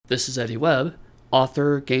This is Eddie Webb,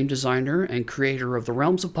 author, game designer, and creator of The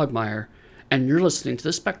Realms of Pugmire, and you're listening to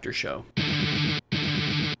The Spectre Show.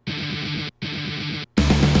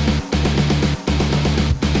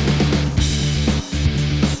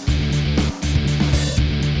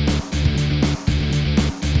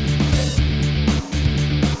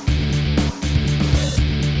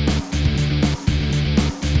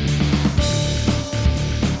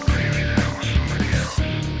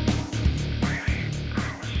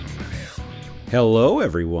 Hello,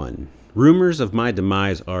 everyone. Rumors of my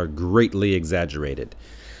demise are greatly exaggerated.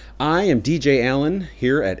 I am DJ Allen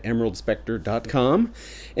here at EmeraldSpectre.com,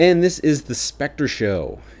 and this is The Spectre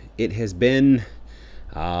Show. It has been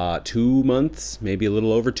 2 months, maybe a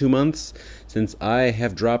little over 2 months, since I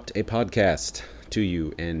have dropped a podcast to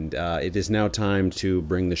you, and it is now time to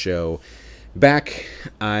bring the show back.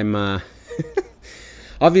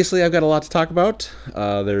 Obviously, I've got a lot to talk about.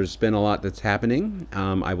 There's been a lot that's happening.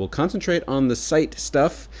 I will concentrate on the site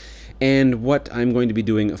stuff and what I'm going to be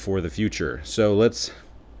doing for the future. So let's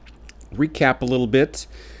recap a little bit.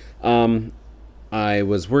 I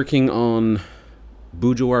was working on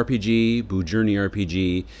Bujo RPG, Boo Journey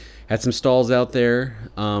RPG, had some stalls out there.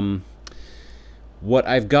 What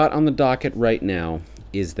I've got on the docket right now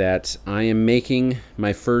is that I am making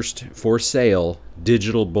my first for sale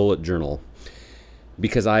digital bullet journal.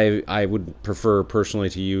 Because I would prefer personally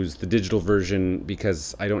to use the digital version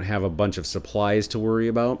because I don't have a bunch of supplies to worry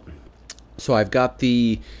about. So I've got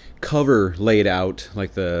the cover laid out,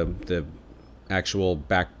 like the actual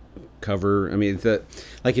back cover. I mean,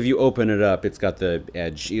 like if you open it up, it's got the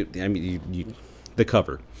edge. The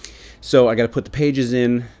cover. So I got to put the pages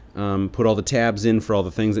in, put all the tabs in for all the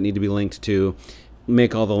things that need to be linked to,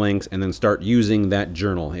 make all the links, and then start using that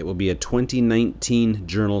journal. It will be a 2019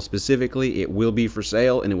 journal specifically. It will be for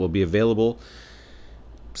sale, and it will be available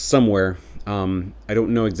somewhere. I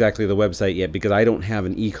don't know exactly the website yet because I don't have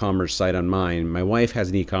an e-commerce site on mine. My wife has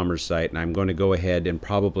an e-commerce site, and I'm going to go ahead and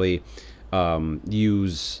probably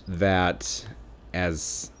use that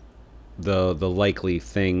as the likely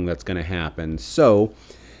thing that's going to happen. So,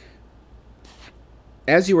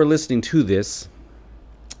 as you are listening to this,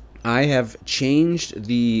 I have changed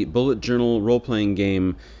the bullet journal role-playing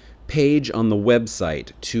game page on the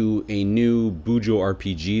website to a new Bujo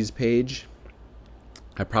RPGs page.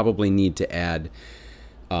 I probably need to add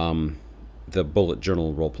the bullet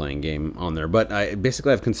journal role-playing game on there, but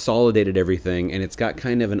I've consolidated everything, and it's got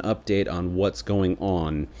kind of an update on what's going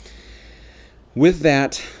on. With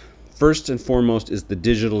that, first and foremost is the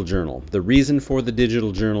digital journal. The reason for the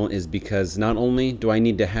digital journal is because not only do I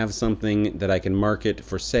need to have something that I can market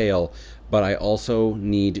for sale, but I also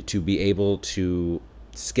need to be able to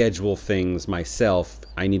schedule things myself.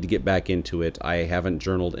 I need to get back into it. I haven't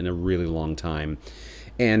journaled in a really long time.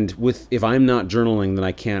 And if I'm not journaling, then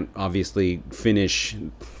I can't obviously finish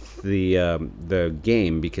the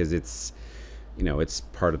game because it's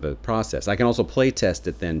part of the process. I can also play test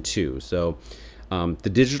it then too. So the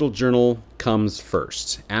digital journal comes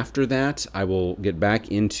first. After that, I will get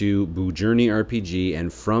back into Boo Journey RPG,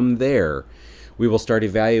 and from there, we will start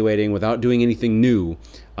evaluating without doing anything new.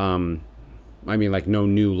 Like no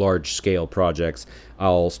new large-scale projects.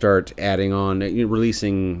 I'll start adding on,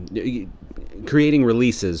 creating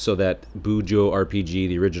releases so that Bujo RPG,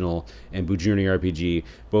 the original, and Boo Journey RPG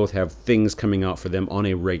both have things coming out for them on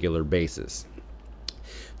a regular basis.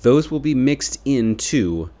 Those will be mixed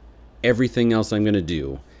into everything else I'm going to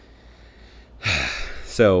do.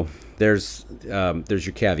 So there's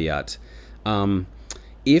your caveat.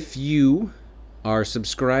 If you are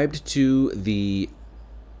subscribed to the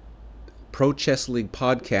Pro Chess League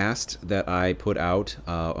podcast that I put out,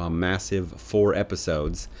 a massive 4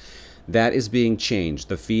 episodes, that is being changed.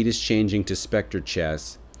 The feed is changing to Spectre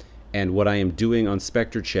Chess, and what I am doing on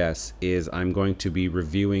Spectre Chess is I'm going to be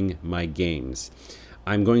reviewing my games.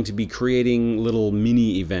 I'm going to be creating little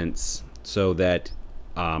mini events so that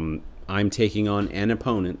I'm taking on an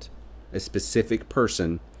opponent, a specific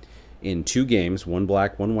person, in 2 games, 1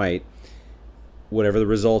 black, 1 white. Whatever the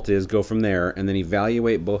result is, go from there, and then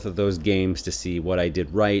evaluate both of those games to see what I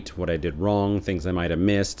did right, what I did wrong, things I might have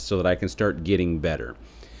missed, so that I can start getting better.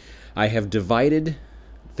 I have divided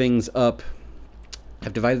things up.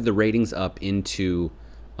 I've divided the ratings up into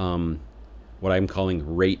what I'm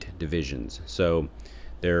calling rate divisions. So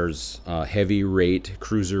there's heavy rate,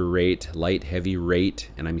 cruiser rate, light heavy rate,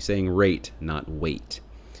 and I'm saying rate, not weight,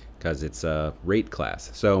 because it's a rate class.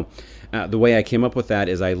 So the way I came up with that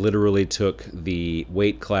is I literally took the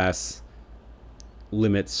weight class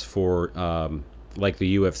limits for like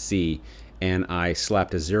the UFC, and I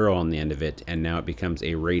slapped a 0 on the end of it, and now it becomes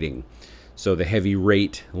a rating. So the heavy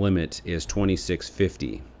rate limit is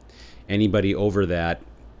 2650. Anybody over that,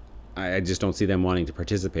 I just don't see them wanting to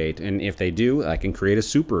participate. And if they do, I can create a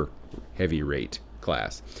super heavy rate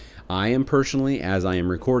class. I am personally, as I am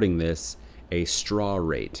recording this, a straw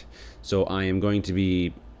rate. So I am going to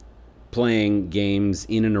be playing games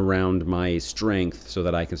in and around my strength so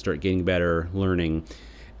that I can start getting better, learning.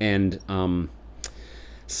 And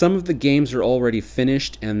some of the games are already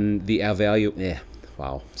finished, and the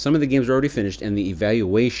some of the games are already finished, and the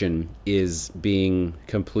evaluation is being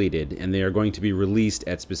completed, and they are going to be released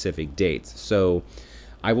at specific dates. So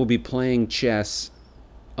I will be playing chess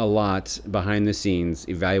a lot behind the scenes,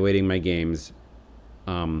 evaluating my games,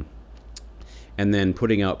 and then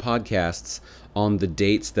putting out podcasts on the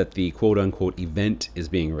dates that the quote-unquote event is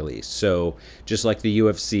being released. So just like the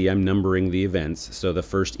UFC, I'm numbering the events. So the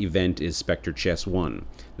first event is Spectre Chess 1.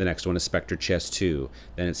 The next one is Spectre Chess 2.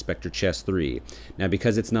 Then it's Spectre Chess 3. Now,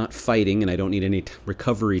 because it's not fighting and I don't need any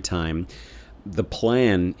recovery time, the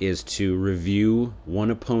plan is to review one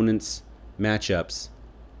opponent's matchups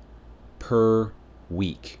per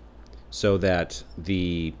week so that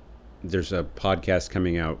there's a podcast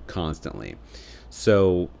coming out constantly.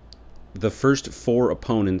 So the first four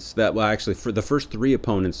opponents for the first three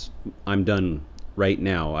opponents, I'm done right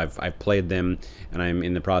now. I've played them, and I'm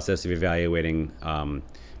in the process of evaluating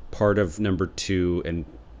part of number 2 and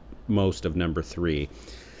most of number 3,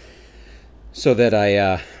 so that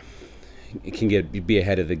I can be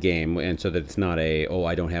ahead of the game, and so that it's not I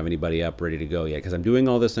don't have anybody up ready to go yet, because I'm doing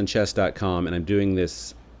all this on chess.com, and I'm doing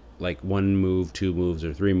this like 1 move, 2 moves,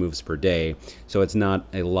 or 3 moves per day. So it's not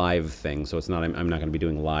a live thing. So I'm not going to be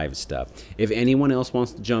doing live stuff. If anyone else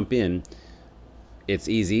wants to jump in, it's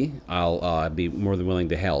easy. I'll be more than willing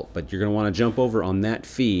to help. But you're going to want to jump over on that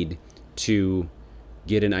feed to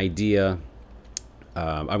get an idea.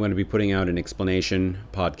 I'm going to be putting out an explanation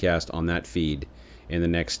podcast on that feed in the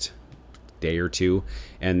next day or two.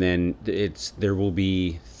 And then there'll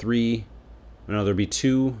be two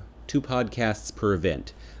podcasts per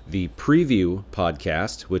event. The preview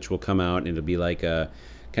podcast, which will come out, and it'll be like kind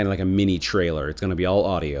of like a mini trailer. It's going to be all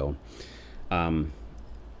audio.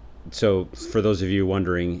 So for those of you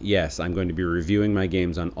wondering, yes, I'm going to be reviewing my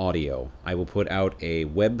games on audio. I will put out a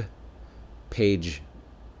web page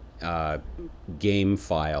game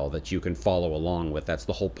file that you can follow along with. That's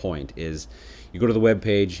the whole point, is you go to the web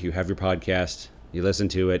page, you have your podcast, you listen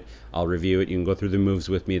to it, I'll review it. You can go through the moves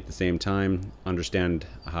with me at the same time, understand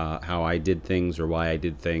how I did things or why I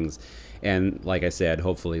did things, and like I said,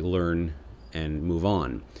 hopefully learn and move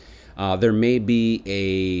on. There may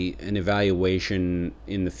be an evaluation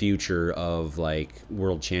in the future of like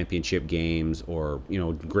World Championship games or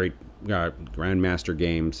great Grandmaster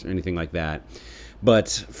games or anything like that. But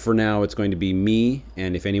for now, it's going to be me,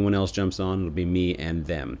 and if anyone else jumps on, it'll be me and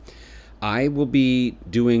them. I will be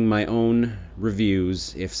doing my own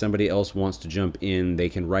reviews. If somebody else wants to jump in, they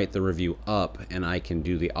can write the review up, and I can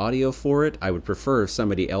do the audio for it. I would prefer if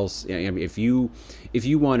somebody else, if you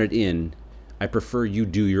want it in, I prefer you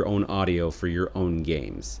do your own audio for your own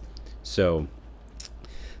games. So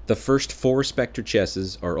the first 4 Spectre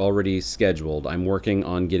chesses are already scheduled. I'm working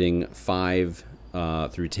on getting 5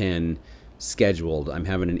 through 10 scheduled. I'm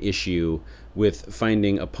having an issue with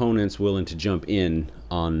finding opponents willing to jump in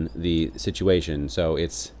on the situation, so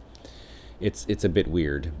it's a bit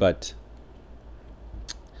weird, but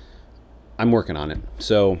I'm working on it.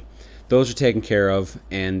 So those are taken care of,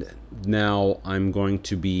 and now I'm going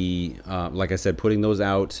to be like I said, putting those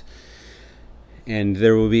out, and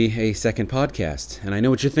there will be a second podcast. And I know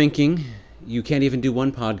what you're thinking, you can't even do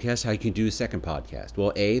one podcast, how you can do a second podcast?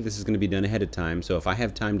 Well, this is going to be done ahead of time, so if I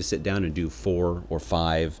have time to sit down and do 4 or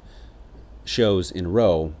 5 shows in a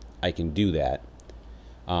row, I can do that.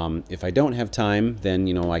 If I don't have time,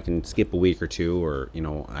 then I can skip a week or 2, or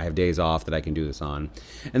I have days off that I can do this on,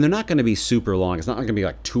 and they're not going to be super long. It's not going to be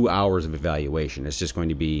like 2 hours of evaluation. It's just going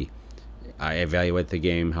to be, I evaluate the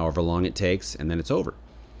game however long it takes, and then it's over.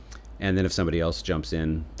 And then if somebody else jumps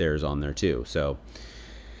in, theirs on there too. So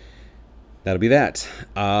that'll be that.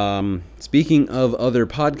 Speaking of other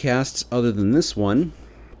podcasts other than this one,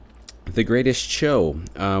 The Greatest Show.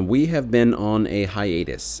 We have been on a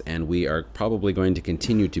hiatus, and we are probably going to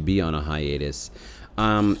continue to be on a hiatus.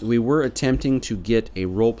 We were attempting to get a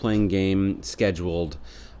role-playing game scheduled.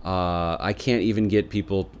 I can't get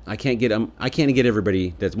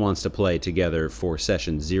everybody that wants to play together for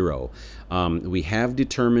session 0. We have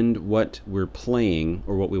determined what we're playing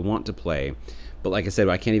or what we want to play. But like I said,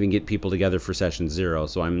 I can't even get people together for session 0,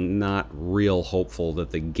 so I'm not real hopeful that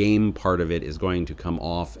the game part of it is going to come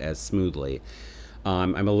off as smoothly.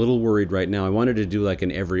 I'm a little worried right now. I wanted to do like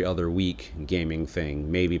an every other week gaming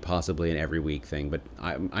thing, maybe possibly an every week thing, but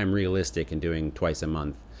I'm realistic in doing twice a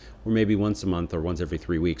month. or maybe once a month or once every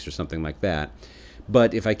 3 weeks or something like that.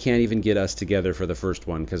 But if I can't even get us together for the first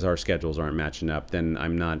one because our schedules aren't matching up, then I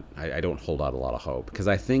don't hold out a lot of hope. Because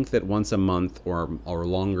I think that once a month or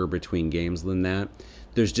longer between games than that,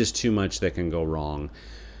 there's just too much that can go wrong.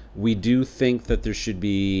 We do think that there should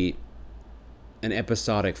be an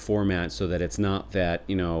episodic format so that it's not that,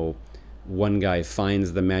 one guy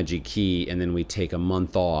finds the magic key and then we take a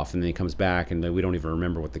month off and then he comes back and then we don't even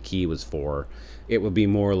remember what the key was for. It would be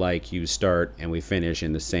more like you start and we finish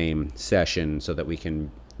in the same session so that we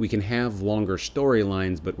can have longer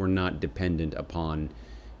storylines, but we're not dependent upon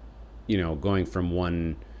going from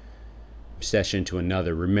one session to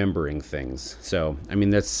another, remembering things. So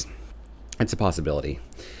that's a possibility.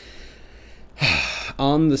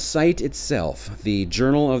 On the site itself, the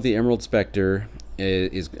Journal of the Emerald Spectre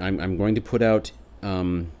I'm going to put out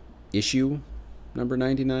issue number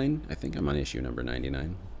 99. I think I'm on issue number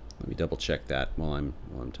 99. Let me double check that while I'm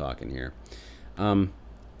talking here. I'm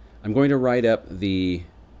going to write up it'll be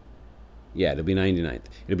 99th.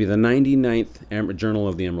 It'll be the 99th Journal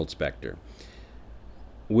of the Emerald Spectre.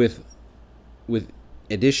 With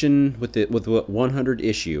the 100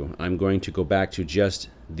 issue, I'm going to go back to just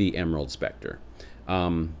the Emerald Spectre.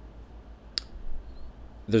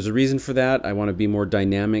 There's a reason for that. I want to be more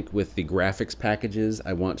dynamic with the graphics packages.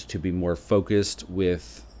 I want to be more focused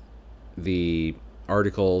with the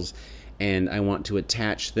articles, and I want to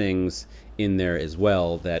attach things in there as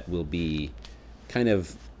well that will be kind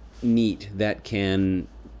of neat, that can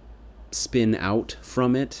spin out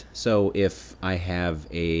from it. So if I have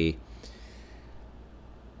a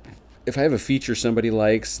feature somebody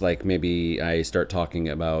likes, like maybe I start talking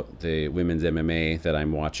about the women's MMA that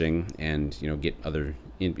I'm watching and get other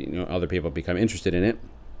people become interested in it,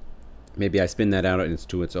 maybe I spin that out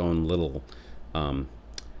into its own little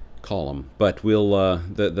column. But we'll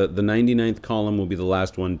the 99th column will be the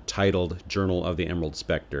last one, titled Journal of the Emerald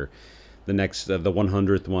Spectre. The next the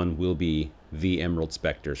 100th one will be the Emerald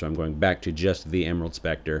Spectre. So I'm going back to just the Emerald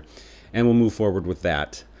Spectre, and we'll move forward with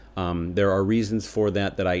that. There are reasons for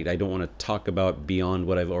that I don't want to talk about beyond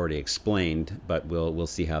what I've already explained, but we'll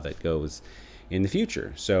see how that goes in the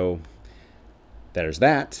future. So there's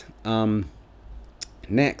that.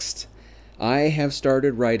 Next, I have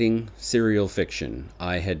started writing serial fiction.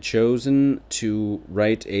 I had chosen to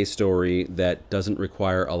write a story that doesn't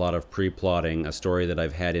require a lot of pre-plotting, a story that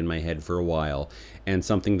I've had in my head for a while, and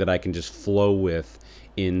something that I can just flow with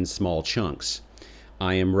in small chunks.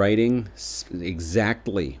 I am writing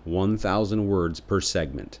exactly 1,000 words per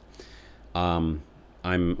segment. I'm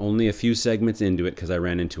only a few segments into it because I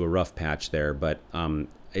ran into a rough patch there, but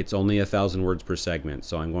it's only 1,000 words per segment.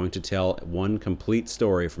 So I'm going to tell one complete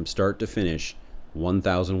story from start to finish,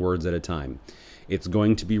 1,000 words at a time. It's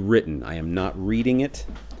going to be written. I am not reading it.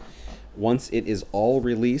 Once it is all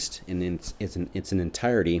released in its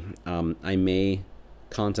entirety, I may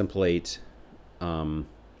contemplate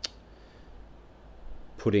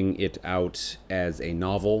putting it out as a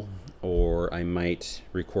novel, or I might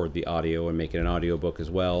record the audio and make it an audiobook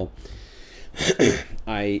as well.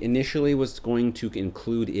 I initially was going to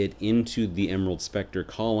include it into the Emerald Spectre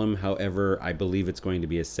column. However, I believe it's going to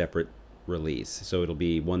be a separate release. So it'll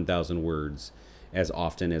be 1,000 words as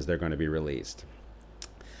often as they're going to be released.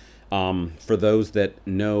 For those that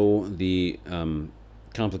know the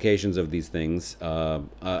complications of these things,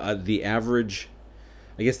 the average,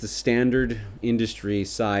 I guess the standard industry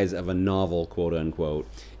size of a novel, quote unquote,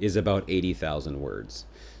 is about 80,000 words.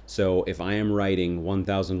 So if I am writing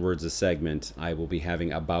 1,000 words a segment, I will be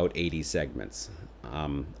having about 80 segments.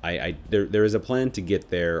 There is a plan to get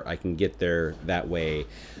there. I can get there that way.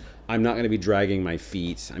 I'm not going to be dragging my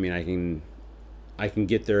feet. I mean, I can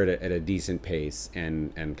get there at a decent pace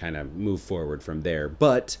and kind of move forward from there.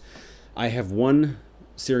 But I have one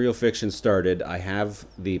serial fiction started. I have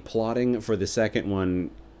the plotting for the second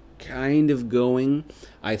one kind of going.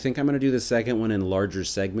 I think I'm going to do the second one in larger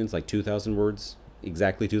segments, like 2,000 words,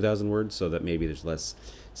 exactly 2,000 words, so that maybe there's less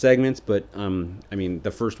segments. But I mean,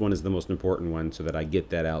 the first one is the most important one, so that I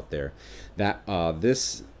get that out there. That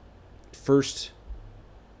this first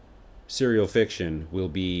serial fiction will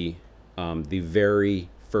be the very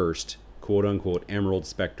first quote unquote Emerald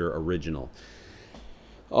Spectre original.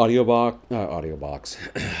 Audiobox,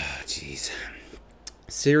 jeez.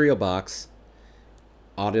 Serial Box,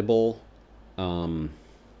 Audible,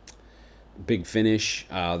 Big Finish,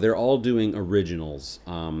 they're all doing originals,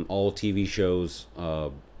 all TV shows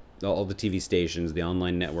all the TV stations, the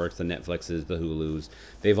online networks, the Netflixes, the Hulus,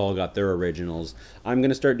 they've all got their originals. I'm going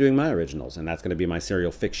to start doing my originals, and that's going to be my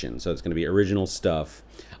serial fiction. So it's going to be original stuff.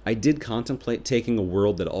 I did contemplate taking a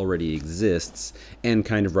world that already exists and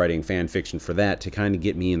kind of writing fan fiction for that to kind of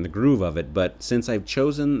get me in the groove of it. But since I've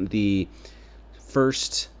chosen the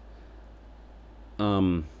first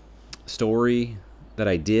story that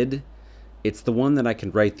I did, it's the one that I can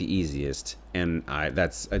write the easiest, and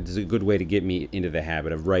that's a good way to get me into the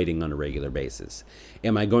habit of writing on a regular basis.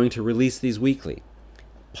 Am I going to release these weekly?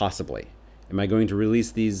 Possibly. Am I going to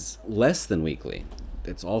release these less than weekly?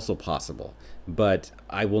 It's also possible. But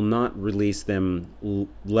I will not release them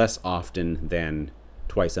less often than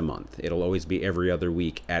twice a month. It'll always be every other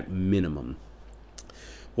week at minimum.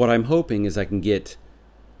 What I'm hoping is I can get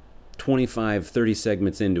 25, 30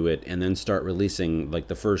 segments into it and then start releasing like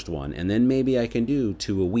the first one, and then maybe I can do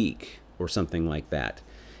 2 a week or something like that,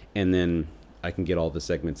 and then I can get all the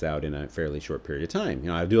segments out in a fairly short period of time.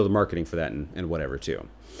 I'll do all the marketing for that and whatever too.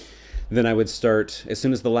 Then I would start as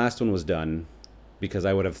soon as the last one was done, because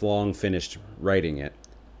I would have long finished writing it.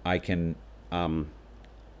 I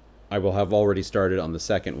will have already started on the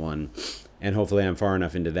second one, and hopefully I'm far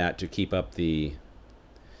enough into that to keep up the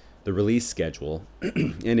release schedule.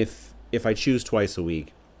 And if I choose twice a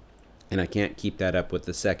week and I can't keep that up with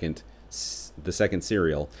the second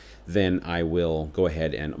serial, then I will go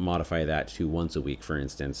ahead and modify that to once a week, for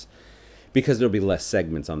instance, because there'll be less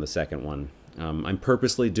segments on the second one. I'm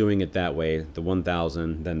purposely doing it that way, the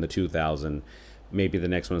 1,000, then the 2,000, maybe the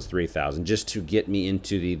next one's 3,000, just to get me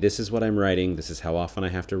into this is what I'm writing, this is how often I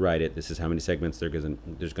have to write it, this is how many segments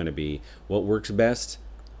there's going to be. What works best,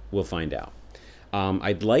 we'll find out.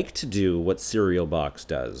 I'd like to do what Serial Box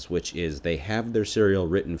does, which is they have their serial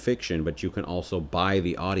written fiction, but you can also buy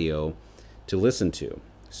the audio to listen to.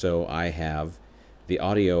 So I have the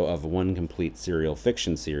audio of one complete serial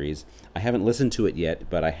fiction series. I haven't listened to it yet,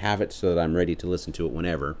 but I have it so that I'm ready to listen to it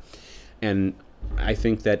whenever. And I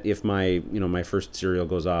think that if my first serial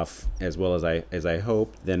goes off as well as I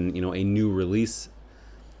hope, then a new release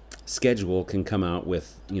schedule can come out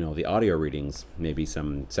with the audio readings, maybe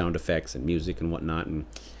some sound effects and music and whatnot, and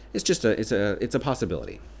it's just it's a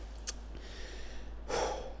possibility.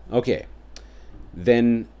 Okay,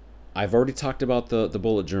 then I've already talked about the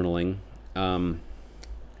bullet journaling.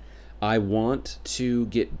 I want to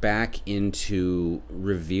get back into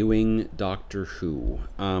reviewing Doctor Who.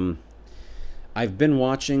 I've been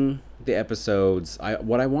watching the episodes.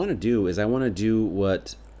 What I want to do is I want to do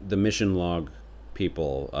what the Mission Log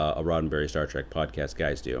people, a Roddenberry Star Trek podcast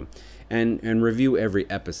guys do, and review every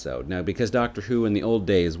episode. Now, because Doctor Who in the old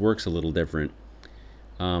days works a little different,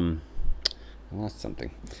 I lost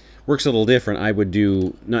something. Works a little different. I would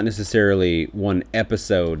do not necessarily one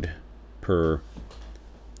episode per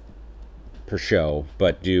show,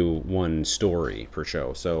 but do one story per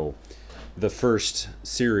show. So the first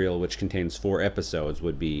serial, which contains 4 episodes,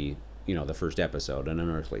 would be the first episode, An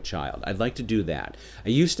Unearthly Child. I'd like to do that. I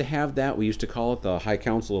used to have that. We used to call it the High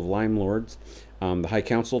Council of Lime Lords. The High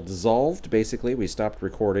Council dissolved, basically. We stopped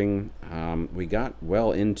recording. We got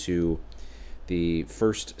well into the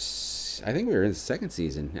first, I think we were in the second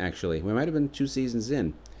season, actually. We might have been 2 seasons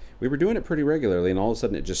in. We were doing it pretty regularly, and all of a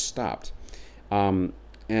sudden it just stopped. And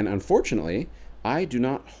unfortunately, I do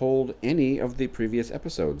not hold any of the previous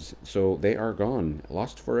episodes, so they are gone,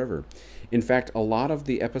 lost forever. In fact, a lot of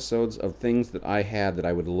the episodes of things that I had that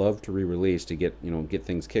I would love to re-release to get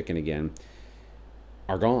things kicking again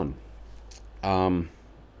are gone.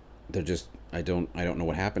 They're just I don't know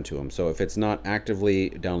what happened to them. So if it's not actively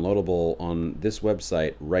downloadable on this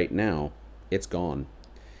website right now, it's gone,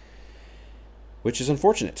 which is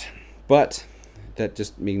unfortunate. But that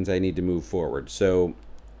just means I need to move forward. So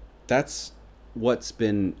that's what's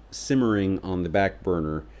been simmering on the back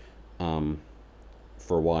burner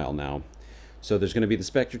for a while now. So there's going to be the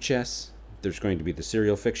Spectre Chess. There's going to be the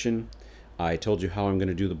serial fiction. I told you how I'm going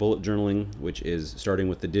to do the bullet journaling, which is starting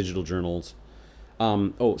with the digital journals.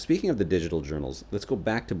 Speaking of the digital journals, let's go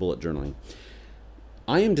back to bullet journaling.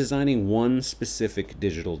 I am designing one specific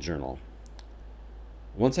digital journal.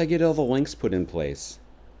 Once I get all the links put in place,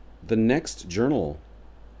 the next journal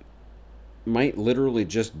might literally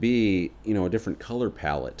just be, a different color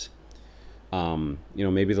palette.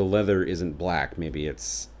 Maybe the leather isn't black, maybe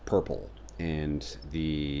it's purple, and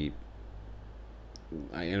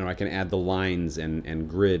I can add the lines and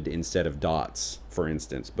grid instead of dots, for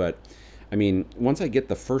instance. But once I get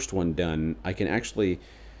the first one done, I can actually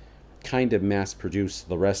kind of mass produce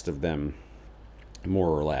the rest of them, more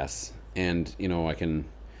or less, and I can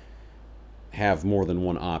have more than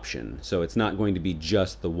one option. So it's not going to be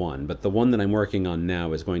just the one, but the one that I'm working on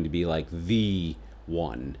now is going to be like the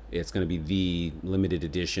one. It's going to be the limited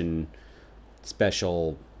edition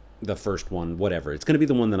special, the first one, whatever. It's going to be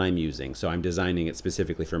the one that I'm using, so I'm designing it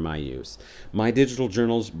specifically for my use. My digital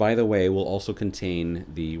journals, by the way, will also contain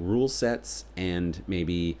the rule sets and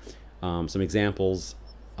maybe some examples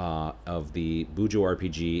of the Bujo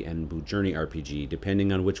RPG and Bujourney RPG,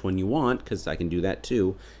 depending on which one you want, because I can do that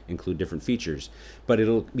too, include different features. But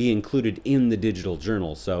it'll be included in the digital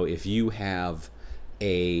journal, so if you have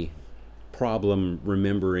a problem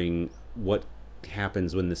remembering what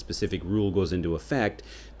happens when the specific rule goes into effect,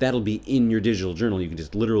 that'll be in your digital journal. You can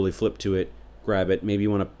just literally flip to it, grab it, maybe you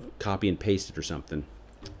want to copy and paste it or something.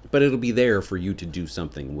 But it'll be there for you to do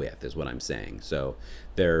something with, is what I'm saying. So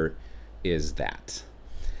there is that.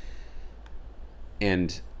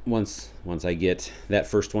 And once I get that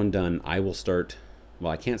first one done, I will start,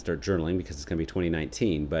 well, I can't start journaling because it's going to be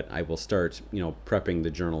 2019, but I will start, prepping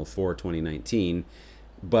the journal for 2019.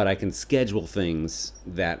 But I can schedule things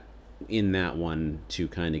that in that one to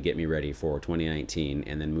kind of get me ready for 2019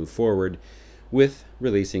 and then move forward with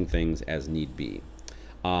releasing things as need be.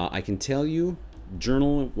 I can tell you,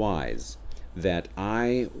 journal-wise, that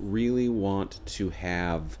I really want to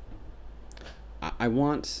have,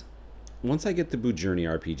 once I get the Bujourney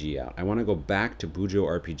RPG out, I want to go back to Bujo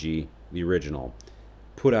RPG, the original,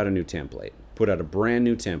 put out a new template, put out a brand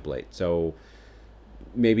new template. So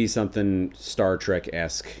maybe something Star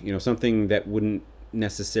Trek-esque, something that wouldn't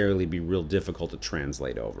necessarily be real difficult to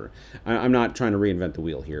translate over. I'm not trying to reinvent the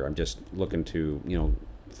wheel here. I'm just looking to,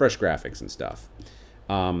 fresh graphics and stuff.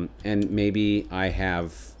 And maybe I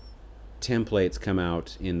have templates come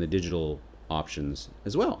out in the digital options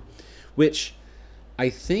as well, which I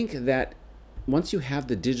think that once you have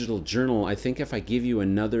the digital journal, I think if I give you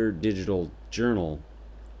another digital journal,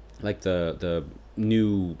 like the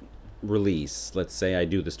new release, let's say I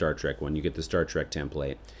do the Star Trek one, you get the Star Trek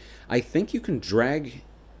template, I think you can drag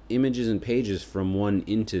images and pages from one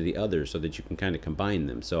into the other so that you can kind of combine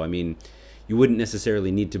them. So, I mean, you wouldn't necessarily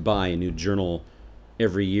need to buy a new journal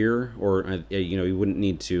every year, or, you wouldn't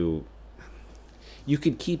need to, you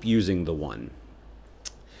could keep using the one.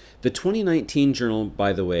 The 2019 journal,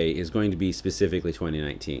 by the way, is going to be specifically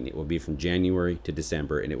 2019. It will be from January to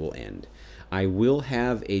December, and it will end. I will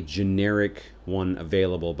have a generic one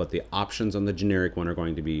available, but the options on the generic one are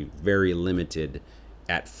going to be very limited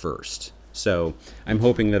at first. So I'm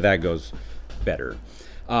hoping that goes better.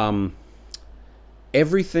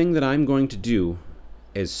 Everything that I'm going to do,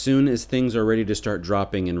 as soon as things are ready to start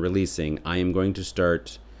dropping and releasing, I am going to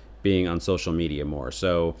start being on social media more.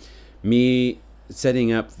 So me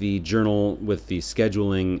setting up the journal with the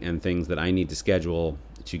scheduling and things that I need to schedule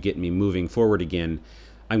to get me moving forward again,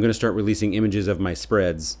 I'm going to start releasing images of my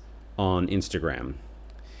spreads on Instagram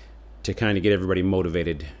to kind of get everybody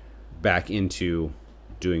motivated back into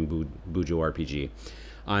doing Bujo RPG.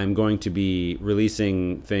 I'm going to be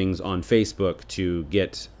releasing things on Facebook to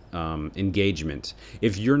get engagement.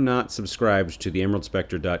 If you're not subscribed to the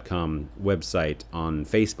emeraldspectre.com website on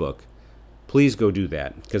Facebook, please go do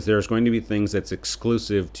that, because there's going to be things that's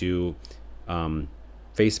exclusive to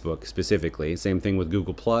Facebook specifically. Same thing with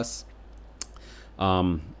Google Plus.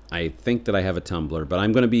 I think that I have a Tumblr, but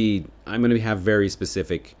I'm going to have very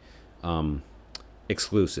specific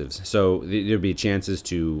exclusives. So there'll be chances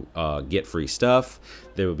to get free stuff.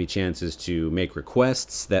 There will be chances to make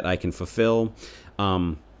requests that I can fulfill.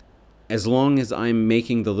 As long as I'm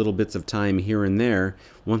making the little bits of time here and there,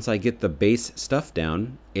 once I get the base stuff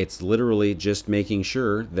down, it's literally just making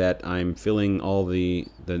sure that I'm filling all the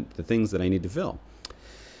things that I need to fill.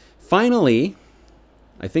 Finally,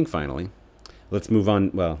 let's move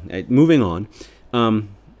on. Well, moving on,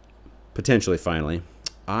 potentially finally,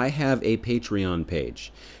 I have a Patreon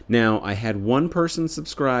page. Now, I had one person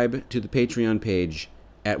subscribe to the Patreon page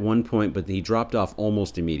at one point, but he dropped off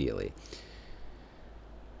almost immediately.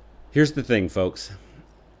 Here's the thing, folks.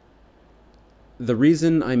 The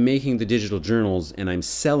reason I'm making the digital journals and I'm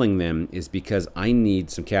selling them is because I need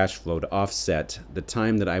some cash flow to offset the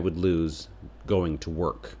time that I would lose going to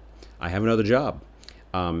work. I have another job.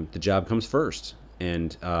 The job comes first,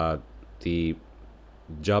 and the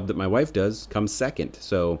job that my wife does comes second.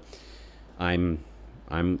 So I'm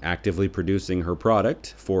actively producing her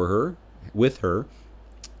product for her, with her,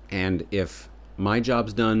 and if my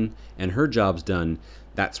job's done and her job's done,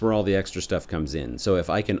 that's where all the extra stuff comes in. So if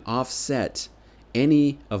I can offset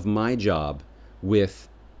any of my job with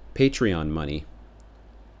Patreon money,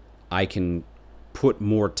 I can put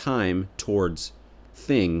more time towards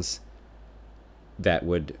things that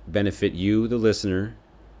would benefit you, the listener,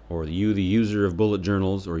 or you, the user of bullet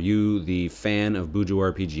journals, or you, the fan of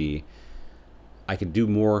Bujo RPG. I could do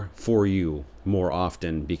more for you more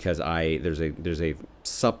often because there's a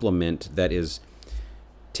supplement that is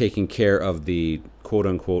taking care of the quote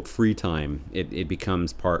unquote free time. It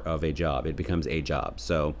becomes part of a job. It becomes a job.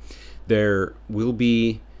 So there will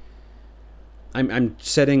be. I'm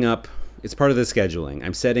setting up. It's part of the scheduling.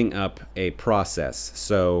 I'm setting up a process.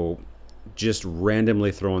 So just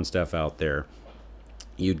randomly throwing stuff out there.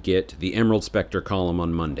 You'd get the Emerald Spectre column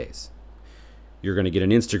on Mondays. You're going to get an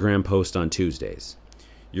Instagram post on Tuesdays.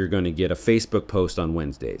 You're going to get a Facebook post on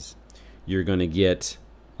Wednesdays. You're going to get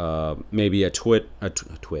maybe a tweeter.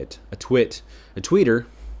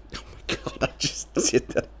 Oh my God, I just did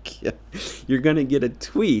that again. You're going to get a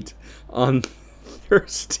tweet on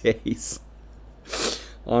Thursdays.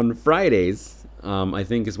 On Fridays, I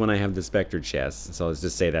think is when I have the Spectre chess. So let's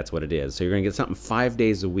just say that's what it is. So you're going to get something 5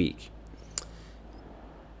 days a week.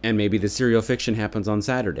 And maybe the serial fiction happens on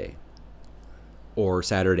Saturday. Or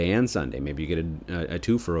Saturday and Sunday. Maybe you get a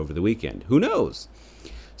twofer over the weekend. Who knows?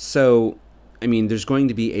 So, I mean, there's going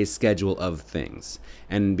to be a schedule of things.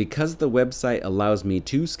 And because the website allows me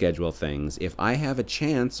to schedule things, if I have a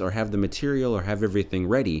chance or have the material or have everything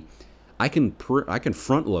ready, I can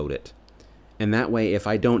front load it. And that way, if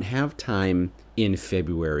I don't have time in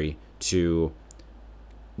February to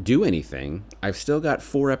do anything, I've still got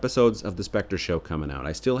 4 episodes of the Spectre Show coming out.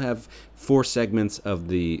 I still have 4 segments of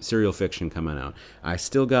the serial fiction coming out. I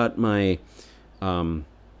still got my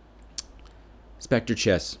Spectre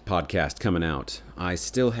Chess podcast coming out. I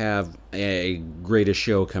still have a Greatest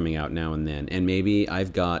Show coming out now and then. And maybe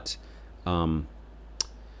I've got a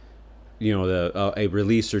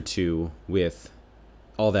release or two with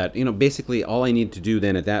all that. Basically all I need to do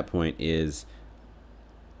then at that point is,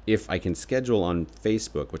 if I can schedule on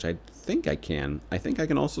Facebook, which I think I can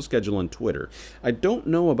also schedule on Twitter. I don't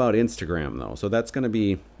know about Instagram though, so that's gonna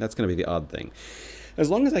be the odd thing. As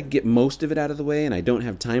long as I can get most of it out of the way and I don't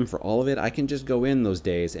have time for all of it, I can just go in those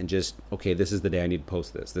days and just, okay, this is the day I need to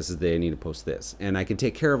post this. This is the day I need to post this. And I can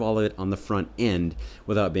take care of all of it on the front end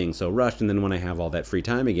without being so rushed. And then when I have all that free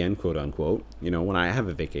time again, quote unquote, when I have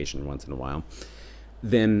a vacation once in a while,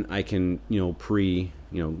 then I can,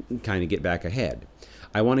 kind of get back ahead.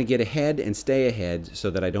 I want to get ahead and stay ahead so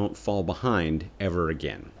that I don't fall behind ever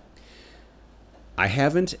again. I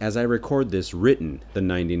haven't, as I record this, written the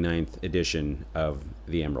 99th edition of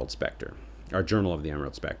the Emerald Spectre, our Journal of the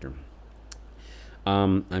Emerald Spectre.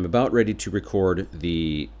 I'm about ready to record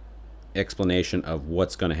the explanation of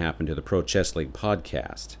what's going to happen to the Pro Chess League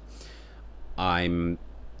podcast. I'm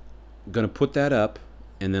going to put that up,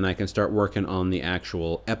 and then I can start working on the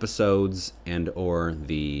actual episodes and or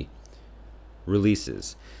the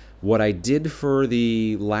releases. What I did for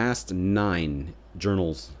the last 9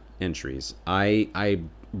 journals entries, I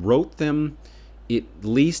wrote them at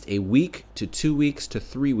least a week to 2 weeks to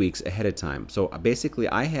 3 weeks ahead of time. So basically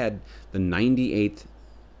I had the 98th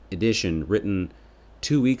edition written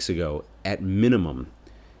 2 weeks ago at minimum.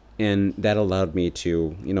 And that allowed me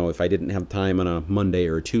to, if I didn't have time on a Monday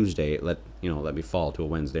or a Tuesday, let me fall to a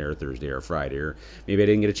Wednesday or Thursday or Friday, or maybe I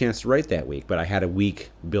didn't get a chance to write that week, but I had a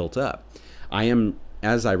week built up. I am,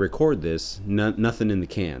 as I record this, nothing in the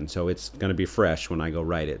can, so it's going to be fresh when I go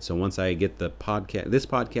write it. So once I get this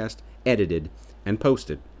podcast edited and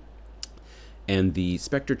posted, and the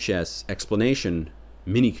Spectre Chess explanation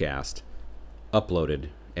minicast uploaded,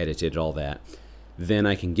 edited, all that, then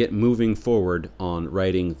I can get moving forward on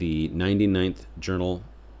writing the 99th Journal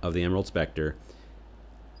of the Emerald Spectre.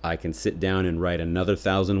 I can sit down and write another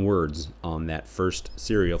 1,000 words on that first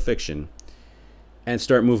serial fiction and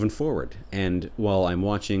start moving forward. And while I'm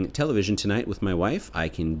watching television tonight with my wife, I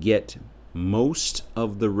can get most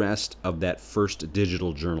of the rest of that first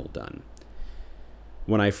digital journal done.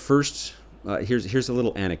 When I first, here's a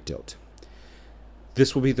little anecdote.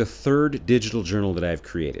 This will be the 3rd digital journal that I've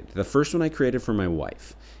created. The first one I created for my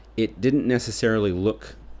wife. It didn't necessarily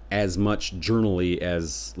look as much journal-y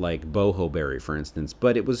as like Boho Berry, for instance,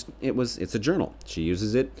 but it's a journal. She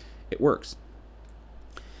uses it, it works.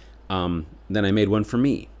 Then I made one for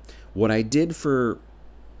me. What I did for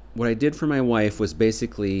my wife was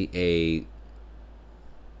basically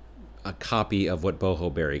a copy of what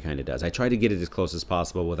Boho Berry kind of does. I try to get it as close as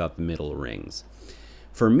possible without the middle rings.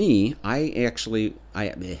 For me, I actually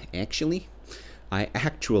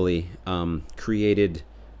created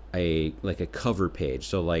a cover page.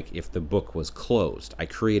 So like if the book was closed, I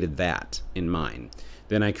created that in mine.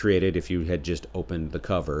 Then I created if you had just opened the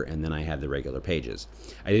cover, and then I had the regular pages.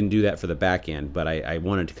 I didn't do that for the back end, but I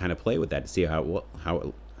wanted to kind of play with that to see how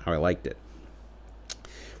I liked it.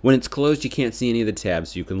 When it's closed, you can't see any of the tabs,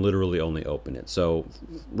 so you can literally only open it. So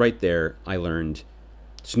right there, I learned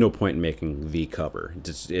there's no point in making the cover.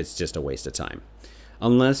 It's just a waste of time.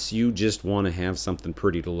 Unless you just want to have something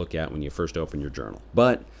pretty to look at when you first open your journal.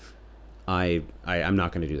 But I'm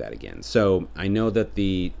not going to do that again. So I know that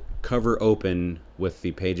the cover open with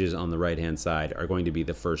the pages on the right-hand side are going to be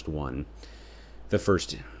the first one. The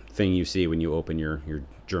first thing you see when you open your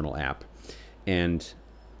journal app. And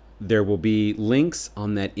there will be links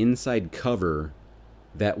on that inside cover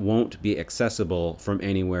that won't be accessible from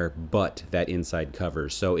anywhere but that inside cover.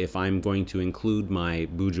 So if I'm going to include my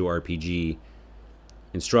Bujo RPG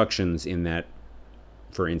instructions in that,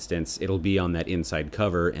 for instance, it'll be on that inside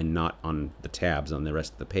cover and not on the tabs on the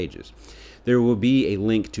rest of the pages. There will be a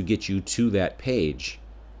link to get you to that page,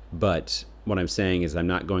 but what I'm saying is I'm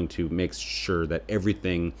not going to make sure that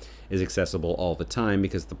everything is accessible all the time,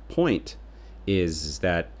 because the point is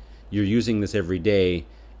that you're using this every day.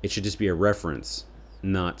 It should just be a reference,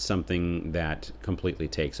 not something that completely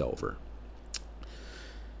takes over.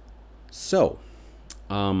 So,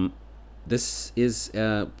 this is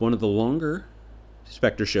one of the longer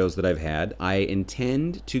Spectre shows that I've had. I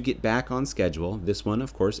intend to get back on schedule. This one,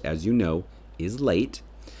 of course, as you know, is late.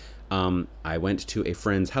 I went to a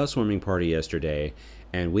friend's housewarming party yesterday,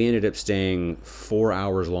 and we ended up staying 4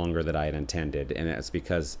 hours longer than I had intended, and that's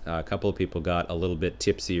because a couple of people got a little bit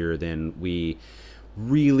tipsier than we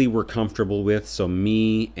really were comfortable with. So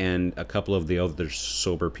me and a couple of the other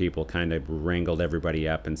sober people kind of wrangled everybody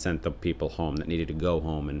up and sent the people home that needed to go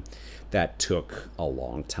home, and that took a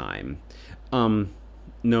long time.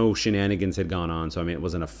 No shenanigans had gone on, so I mean, it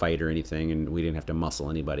wasn't a fight or anything, and we didn't have to muscle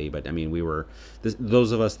anybody. But I mean, we were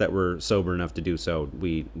those of us that were sober enough to do so.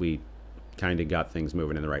 We kind of got things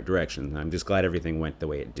moving in the right direction. I'm just glad everything went the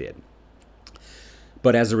way it did.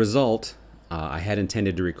 But as a result, I had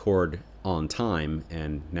intended to record on time,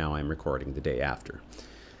 and now I'm recording the day after.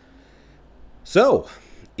 So,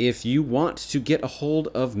 if you want to get a hold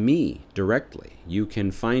of me directly, you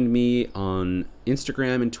can find me on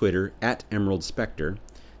Instagram and Twitter at Emerald Spectre.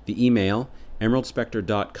 The email,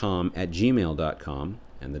 emeraldspectre.com@gmail.com,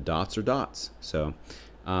 and the dots are dots. So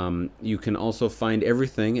you can also find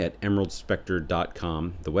everything at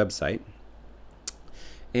emeraldspectre.com, the website.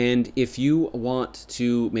 And if you want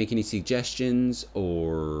to make any suggestions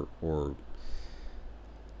or want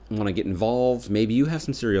to get involved, maybe you have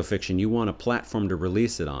some serial fiction you want a platform to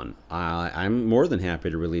release it on, I'm more than happy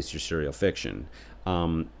to release your serial fiction.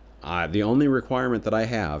 The only requirement that I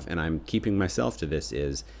have, and I'm keeping myself to this,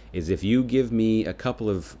 is if you give me a couple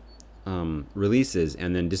of releases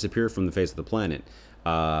and then disappear from the face of the planet,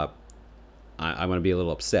 I'm going to be a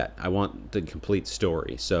little upset. I want the complete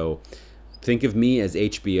story. So think of me as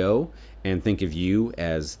HBO, and think of you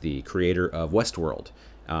as the creator of Westworld.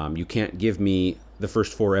 You can't give me the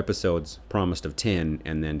first 4 episodes promised of 10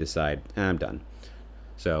 and then decide, I'm done.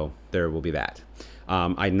 So there will be that.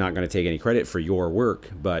 I'm not going to take any credit for your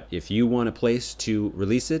work, but if you want a place to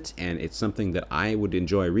release it and it's something that I would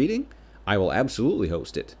enjoy reading, I will absolutely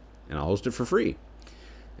host it, and I'll host it for free.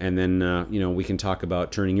 And then we can talk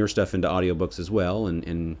about turning your stuff into audiobooks as well.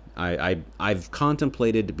 And I've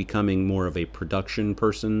contemplated becoming more of a production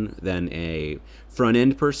person than a front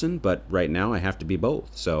end person, but right now I have to be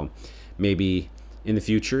both. So maybe in the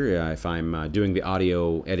future, if I'm doing the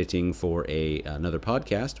audio editing for another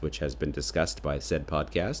podcast, which has been discussed by said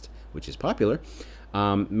podcast, which is popular,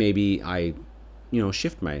 maybe I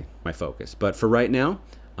shift my focus. But for right now,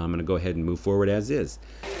 I'm going to go ahead and move forward as is.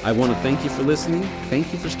 I want to thank you for listening.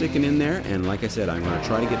 Thank you for sticking in there. And like I said, I'm going to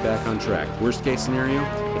try to get back on track. Worst case scenario,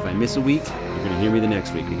 if I miss a week, you're going to hear me the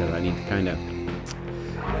next week, because I need to kind of...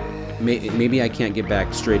 Maybe I can't get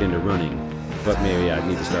back straight into running, but maybe I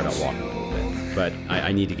need to start out walking a little bit. But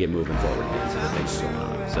I need to get moving forward because of the things going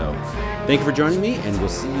on. So thank you for joining me, and we'll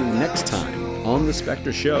see you next time on The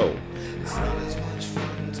Spectre Show.